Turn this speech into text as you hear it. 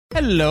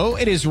Hello,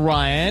 it is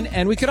Ryan,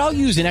 and we could all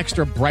use an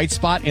extra bright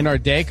spot in our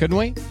day, couldn't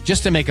we?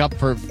 Just to make up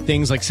for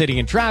things like sitting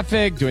in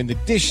traffic, doing the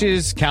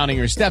dishes, counting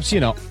your steps,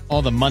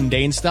 all the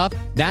mundane stuff.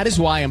 That is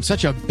why I'm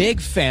such a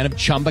big fan of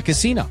Chumba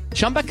Casino.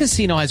 Chumba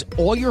Casino has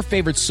all your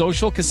favorite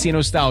social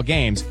casino-style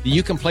games that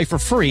you can play for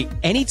free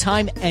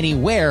anytime,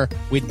 anywhere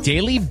with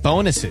daily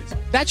bonuses.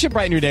 That should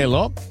brighten your day a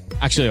little.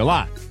 Actually, a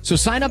lot. So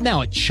sign up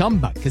now at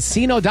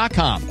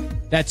ChumbaCasino.com.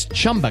 That's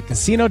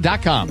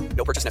ChumbaCasino.com.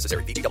 No purchase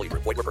necessary. VGW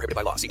Group. Void where prohibited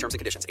by law. See terms and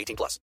conditions.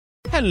 18+.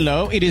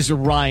 Hello, it is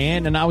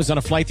Ryan, and I was on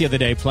a flight the other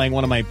day playing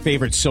one of my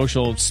favorite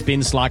social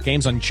spin slot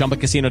games on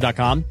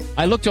ChumbaCasino.com.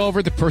 I looked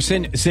over the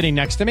person sitting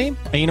next to me,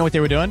 and you know what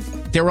they were doing?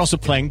 They were also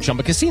playing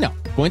Chumba Casino.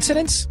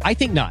 Coincidence? I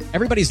think not.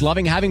 Everybody's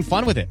loving having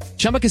fun with it.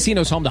 Chumba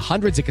Casino is home to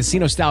hundreds of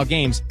casino-style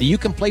games that you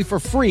can play for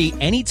free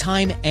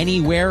anytime,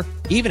 anywhere,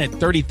 even at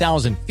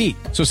 30,000 feet.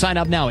 So sign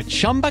up now at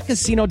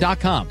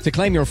ChumbaCasino.com to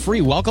claim your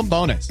free welcome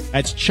bonus.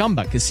 That's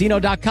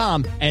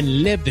ChumbaCasino.com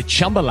and live the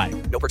Chumba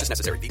life. No purchase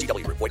necessary.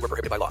 VGW Group. Void where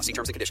prohibited by law. See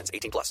terms and conditions.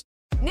 18+.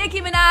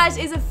 Nicki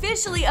Minaj is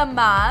officially a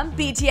mom.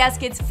 BTS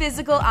gets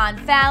physical on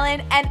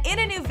Fallon. And in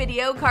a new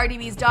video, Cardi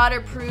B's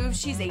daughter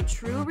proves she's a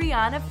true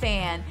Rihanna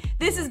fan.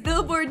 This is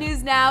Billboard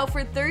News Now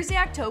for Thursday,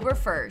 October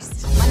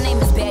 1st. My name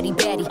is Betty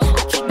Betty.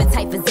 I keep it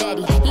tight for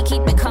Zeddy. He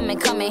keep it coming.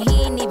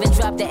 He ain't even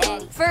dropped the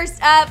Eddie.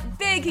 First up,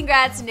 big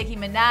congrats to Nicki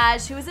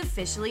Minaj, who is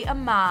officially a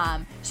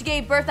mom. She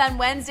gave birth on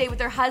Wednesday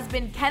with her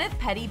husband, Kenneth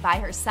Petty, by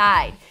her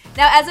side.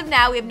 Now, as of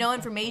now, we have no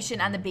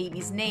information on the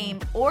baby's name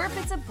or if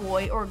it's a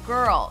boy or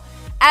girl.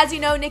 As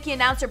you know, Nicki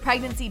announced her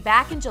pregnancy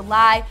back in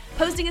July,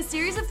 posting a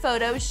series of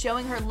photos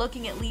showing her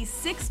looking at least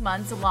 6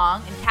 months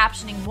along and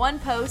captioning one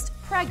post,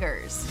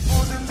 Preggers.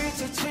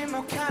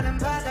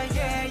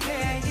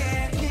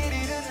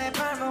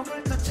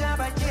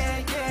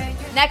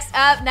 Next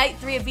up, night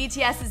 3 of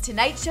BTS's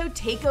Tonight Show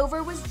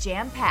Takeover was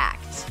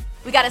jam-packed.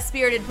 We got a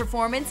spirited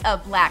performance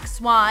of Black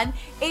Swan,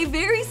 a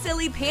very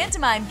silly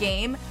pantomime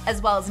game,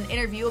 as well as an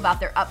interview about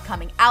their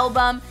upcoming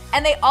album,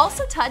 and they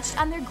also touched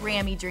on their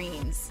Grammy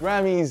dreams.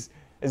 Grammys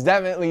is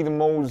definitely the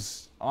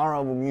most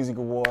honorable music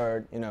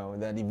award,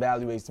 that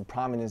evaluates the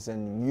prominence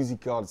and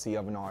musicality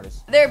of an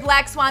artist. Their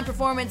Black Swan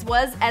performance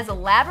was as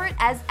elaborate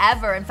as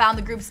ever and found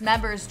the group's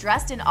members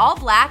dressed in all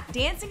black,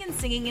 dancing and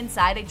singing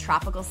inside a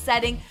tropical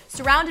setting,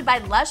 surrounded by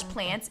lush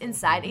plants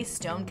inside a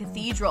stone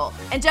cathedral.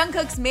 And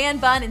Jungkook's man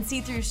bun and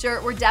see-through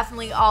shirt were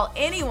definitely all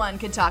anyone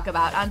could talk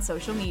about on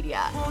social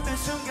media.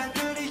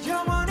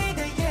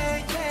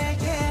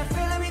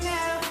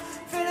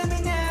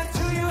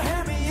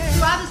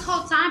 Throughout this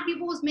whole time,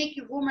 people was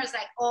making rumors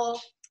like, oh,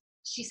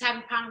 she's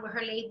having a problem with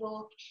her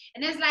label.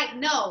 And it's like,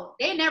 no,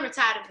 they never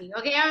tired of me,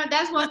 okay?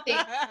 That's one thing.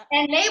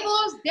 And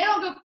labels,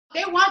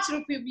 they want you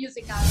to put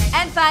music out.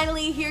 And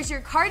finally, here's your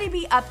Cardi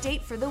B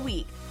update for the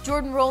week.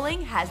 Jordan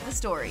Rowling has the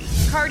story.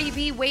 Cardi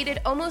B waited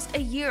almost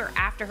a year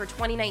after her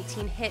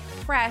 2019 hit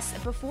Press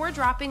before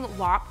dropping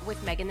WAP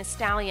with Megan Thee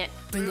Stallion.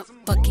 Bring a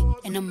bucket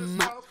and a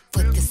mop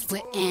for this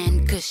wet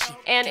and gushy.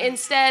 And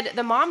instead,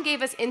 the mom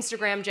gave us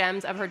Instagram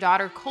gems of her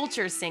daughter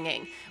Culture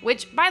singing,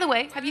 which, by the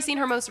way, have you seen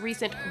her most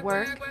recent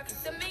work?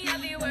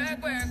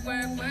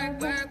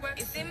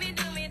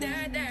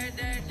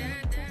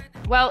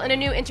 Well, in a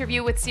new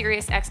interview with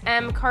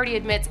SiriusXM, Cardi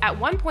admits at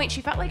one point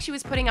she felt like she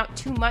was putting out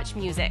too much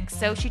music,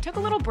 so she took a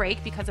little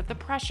break because of the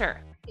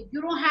pressure. If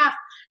you don't have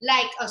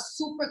like a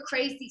super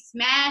crazy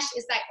smash,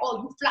 it's like,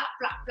 oh, you flop,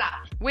 flop,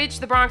 flop. Which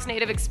the Bronx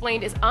native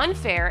explained is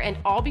unfair and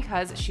all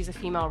because she's a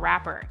female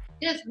rapper.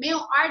 There's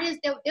male artists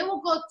that they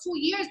will go 2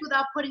 years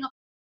without putting a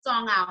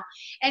song out.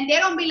 And they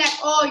don't be like,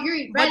 oh, you're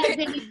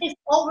irrelevant, it's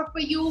over for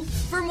you.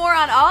 For more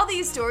on all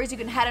these stories, you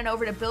can head on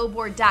over to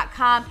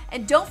Billboard.com.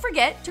 And don't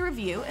forget to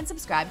review and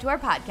subscribe to our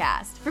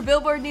podcast. For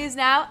Billboard News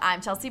Now,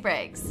 I'm Chelsea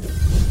Briggs.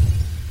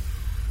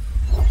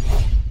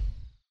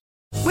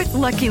 With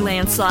Lucky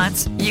Land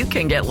Slots, you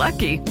can get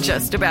lucky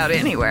just about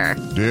anywhere.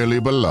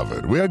 Dearly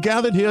beloved, we are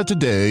gathered here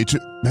today to...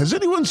 Has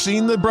anyone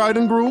seen the bride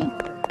and groom?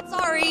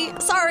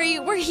 Sorry,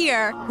 we're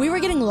here. We were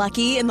getting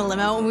lucky in the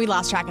limo and we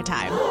lost track of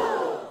time.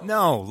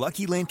 No,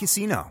 Lucky Land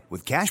Casino,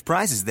 with cash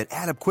prizes that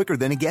add up quicker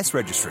than a guest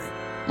registry.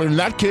 In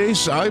that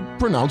case, I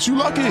pronounce you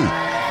lucky.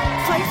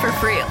 Play for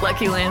free at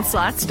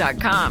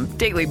LuckyLandSlots.com.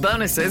 Daily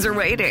bonuses are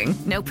waiting.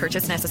 No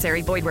purchase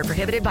necessary. Void where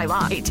prohibited by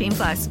law.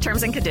 18+.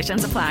 Terms and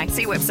conditions apply.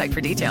 See website for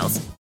details.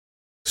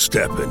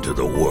 Step into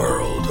the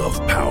world of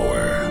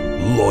power,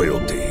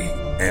 loyalty,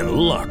 and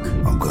luck.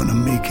 I'm gonna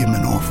make him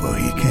an offer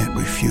he can't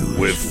refuse.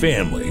 With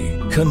family,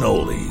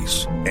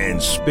 cannolis, and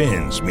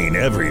spins mean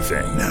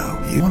everything. Now,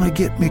 you wanna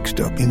get mixed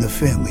up in the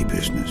family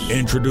business.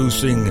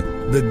 Introducing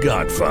The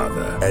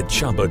Godfather at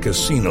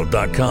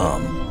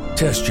ChumbaCasino.com.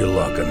 Test your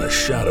luck in the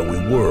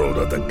shadowy world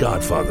of The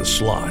Godfather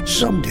slot.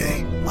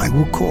 Someday, I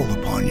will call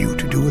upon you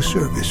to do a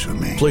service for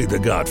me. Play The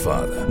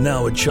Godfather,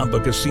 now at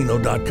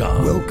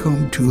ChumbaCasino.com.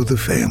 Welcome to the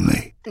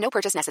family. No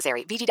purchase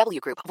necessary. VGW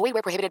Group. Void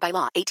where prohibited by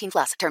law.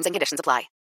 18+. Terms and conditions apply.